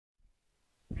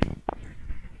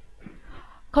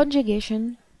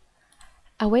Conjugation,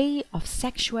 a way of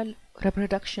sexual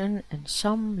reproduction in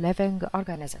some living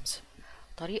organisms.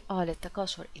 طريقة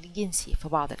للتكاثر الجنسي في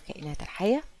بعض الكائنات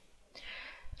الحية.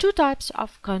 Two types of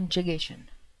conjugation: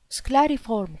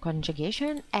 scalariform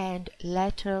conjugation and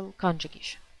lateral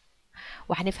conjugation.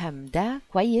 وهنفهم ده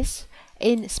كويس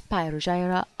in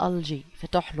Spirogyra algae في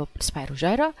تحلب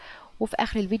Spirogyra، وفي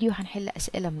آخر الفيديو هنحل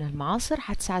أسئلة من المعاصر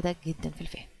هتساعدك جدا في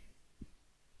الفهم.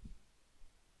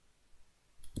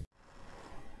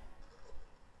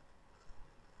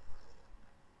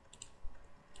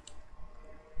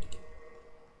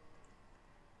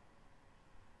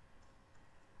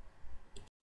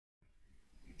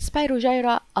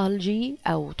 Spirogyra algae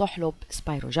أو تحلب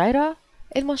Spirogyra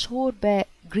المشهور ب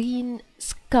green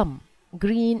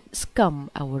scum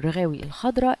أو الرغاوي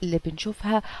الخضراء اللي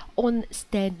بنشوفها on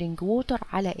standing water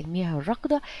على المياه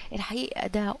الراكدة. الحقيقة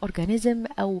ده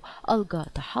organism أو alga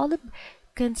طحالب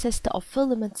consist of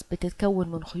filaments بتتكون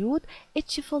من خيوط.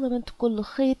 each filament كل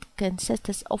خيط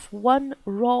consists of one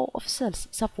row of cells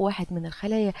صف واحد من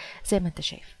الخلايا زي ما انت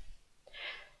شايف.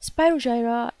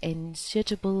 Spirogyra in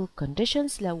suitable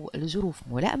conditions لو الظروف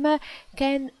ملائمة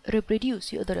كان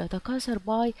reproduce يقدر يتكاثر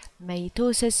by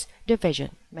mitosis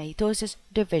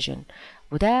division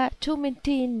وده to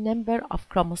maintain number of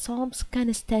chromosomes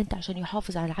constant عشان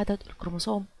يحافظ على عدد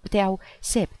الكروموسوم بتاعه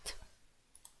ثابت.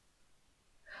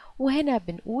 وهنا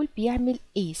بنقول بيعمل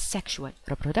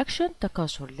asexual reproduction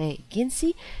تكاثر لا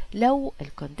جنسي لو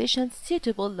الconditions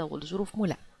suitable لو الظروف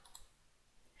ملائمة.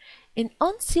 In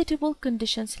unsuitable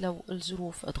conditions لو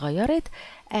الظروف اتغيرت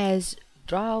as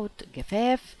drought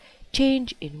جفاف change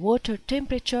in water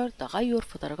temperature تغير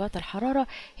في درجات الحرارة،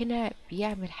 هنا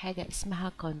بيعمل حاجة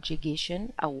اسمها conjugation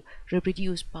أو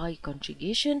reproduce by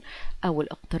conjugation أو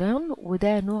الاقتران،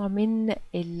 وده نوع من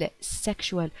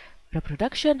sexual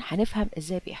reproduction هنفهم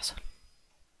ازاي بيحصل.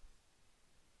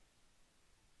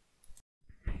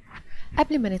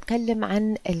 قبل ما نتكلم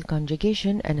عن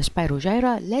الconjugation in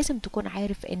Spirogyra لازم تكون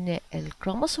عارف ان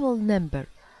الchromosomal number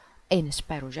in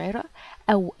Spirogyra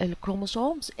او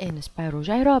الكروموسومز in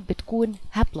Spirogyra بتكون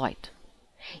haploid.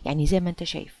 يعني زي ما انت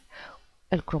شايف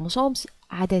الكروموسومز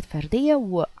عدد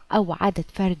فردية او عدد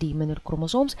فردي من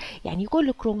الكروموسومز، يعني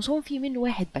كل كروموسوم فيه منه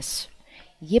واحد بس،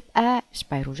 يبقى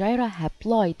Spirogyra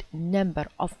haploid number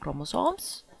of chromosomes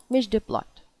مش diploid.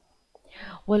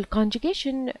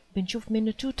 والconjugation بنشوف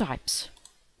منه two types: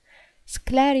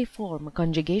 scalariform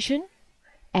conjugation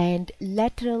and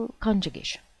lateral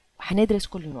conjugation. هندرس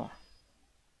كل نوع.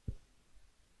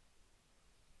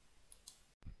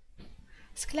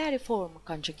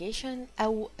 scalariform conjugation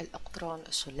أو الاقتران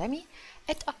السلمي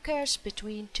it occurs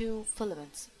between two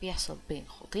filaments بيحصل بين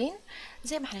خطين.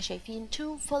 زي ما احنا شايفين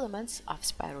two filaments of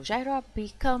Spirogyra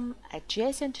become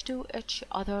adjacent to each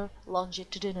other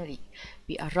longitudinally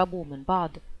بيقربوا من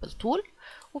بعض بالطول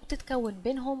وبتتكون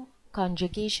بينهم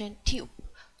conjugation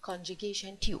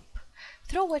tube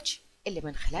through which اللي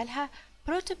من خلالها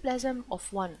protoplasm of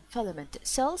one filament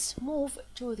cells move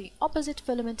to the opposite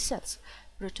filament cells.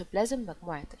 protoplasm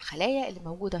مجموعة الخلايا اللي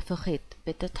موجودة في خيط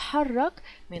بتتحرك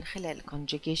من خلال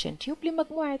conjugation tube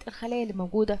لمجموعة الخلايا اللي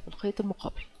موجودة في الخيط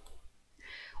المقابل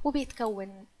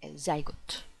وبيتكون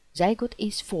الزيجوت. زيجوت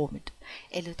is formed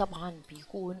اللي طبعا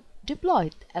بيكون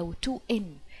diploid أو 2N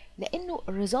لأنه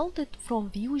resulted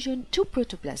from fusion to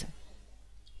protoplasm،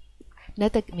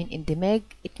 نتج من اندماج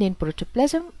 2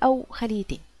 بروتوبلازم أو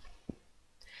خليتين.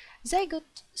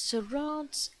 Zygote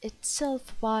surrounds itself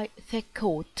by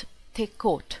thick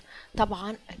coat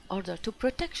طبعا in order to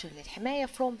protection للحماية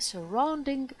from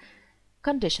surrounding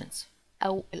conditions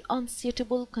أو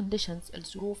unsuitable conditions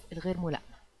الظروف الغير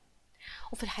ملائمة.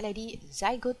 وفي الحالة دي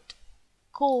الزيجوت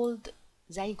called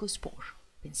zygospore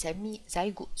بنسميه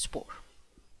zygospore.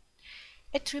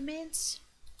 It remains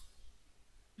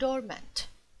dormant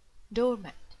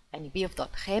يعني بيفضل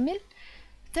خامل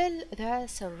till the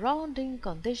surrounding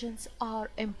conditions are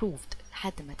improved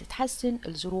لحد ما تتحسن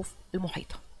الظروف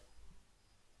المحيطة.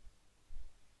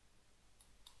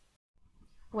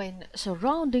 When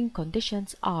surrounding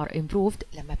conditions are improved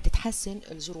لما بتتحسن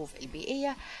الظروف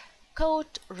البيئية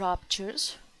coat ruptures.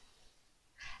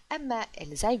 أما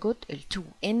الزيجوت ال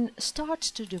 2N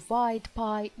starts to divide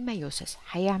by meiosis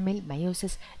هيعمل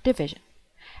meiosis division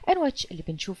in which اللي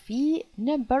بنشوف فيه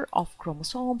number of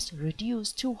chromosomes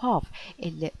reduced to half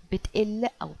اللي بتقل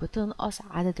أو بتنقص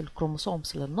عدد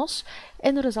الكروموسومز للنص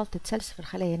in resulted cells في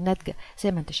الخلايا الناتجة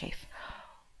زي ما انت شايف.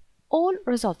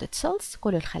 all resulted cells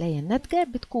كل الخلايا الناتجة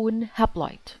بتكون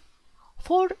haploid.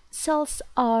 4 cells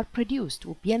are produced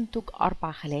وبينتج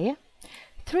 4 خلايا.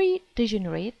 3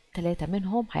 degenerate 3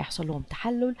 منهم هيحصل لهم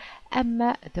تحلل،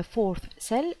 أما the fourth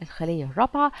cell الخلية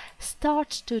الرابعة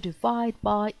starts to divide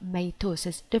by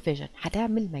mitosis division،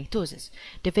 هتعمل mitosis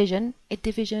division،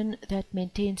 الdivision that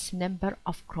maintains number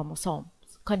of chromosomes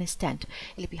constant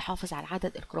اللي بيحافظ على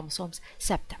عدد الكروموسومز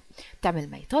ثابتة، بتعمل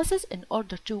mitosis in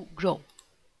order to grow.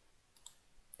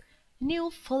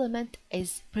 New filament is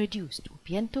produced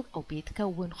وبينتج أو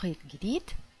بيتكون خيط جديد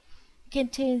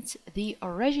contains the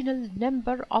original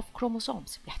number of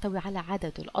chromosomes بيحتوي على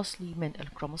عدد الأصلي من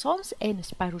الكروموسومز in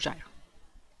Spirogyra.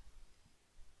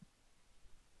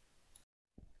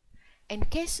 In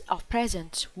case of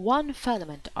presence one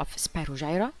filament of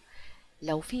Spirogyra،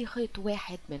 لو في خيط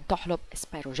واحد من تحلب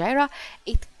Spirogyra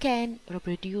it can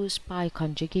reproduce by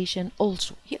conjugation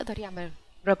also، يقدر يعمل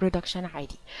reproduction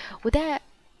عادي، وده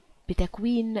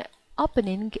بتكوين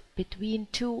opening between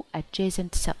two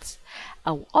adjacent cells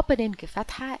أو opening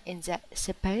فتحة in the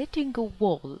separating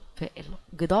wall في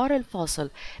الجدار الفاصل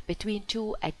between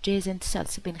two adjacent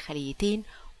cells بين خليتين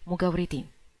مجاورتين.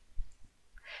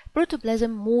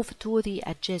 Protoplasm move to the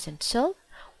adjacent cell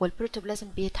والبروتوبلازم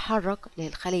بيتحرك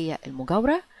للخلية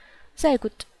المجاورة،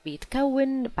 زيجوت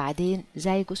بيتكون بعدين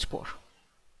زيجوسبور.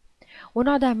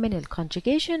 ونوع ده من ال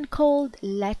conjugation called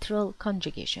lateral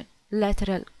conjugation.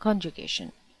 Lateral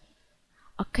conjugation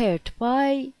occurred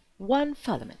by one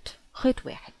filament، خيط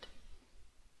واحد.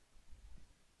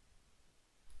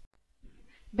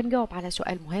 بنجاوب على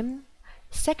سؤال مهم.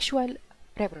 Sexual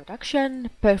reproduction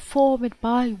performed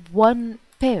by one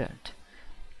parent.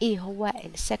 ايه هو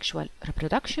ال sexual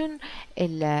reproduction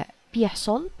اللي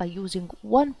بيحصل by using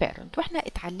one parent؟ واحنا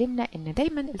اتعلمنا ان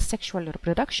دايما ال sexual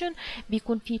reproduction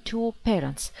بيكون فيه two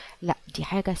parents، لا دي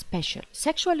حاجة special.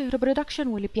 sexual reproduction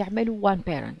واللي بيعملوا one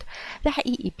parent ده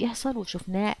حقيقي بيحصل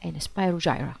وشفناه in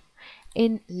Spirogyra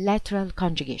in lateral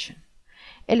conjugation.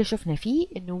 اللي شفنا فيه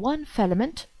ان one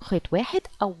filament خيط واحد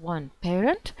او one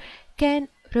parent كان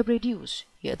reproduce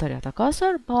يقدر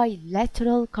يتكاثر by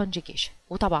lateral conjugation،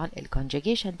 وطبعا ال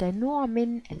conjugation ده نوع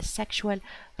من ال sexual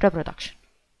reproduction.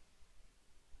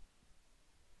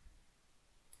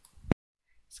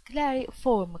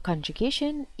 Scalariform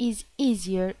conjugation is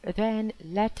easier than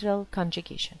lateral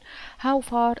conjugation. How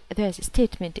far this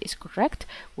statement is correct؟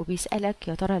 وبيسألك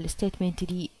يا ترى الستيتمنت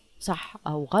دي صح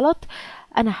أو غلط.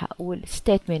 أنا هقول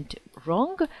statement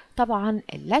wrong. طبعا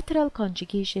lateral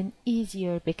conjugation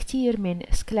easier بكتير من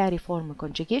scalariform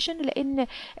conjugation لأن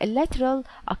lateral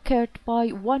occurred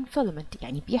by one filament،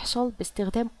 يعني بيحصل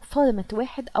باستخدام filament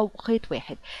واحد أو خيط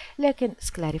واحد، لكن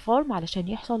scalariform علشان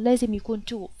يحصل لازم يكون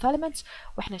two filaments،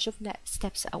 واحنا شفنا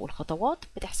steps أو الخطوات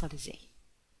بتحصل ازاي.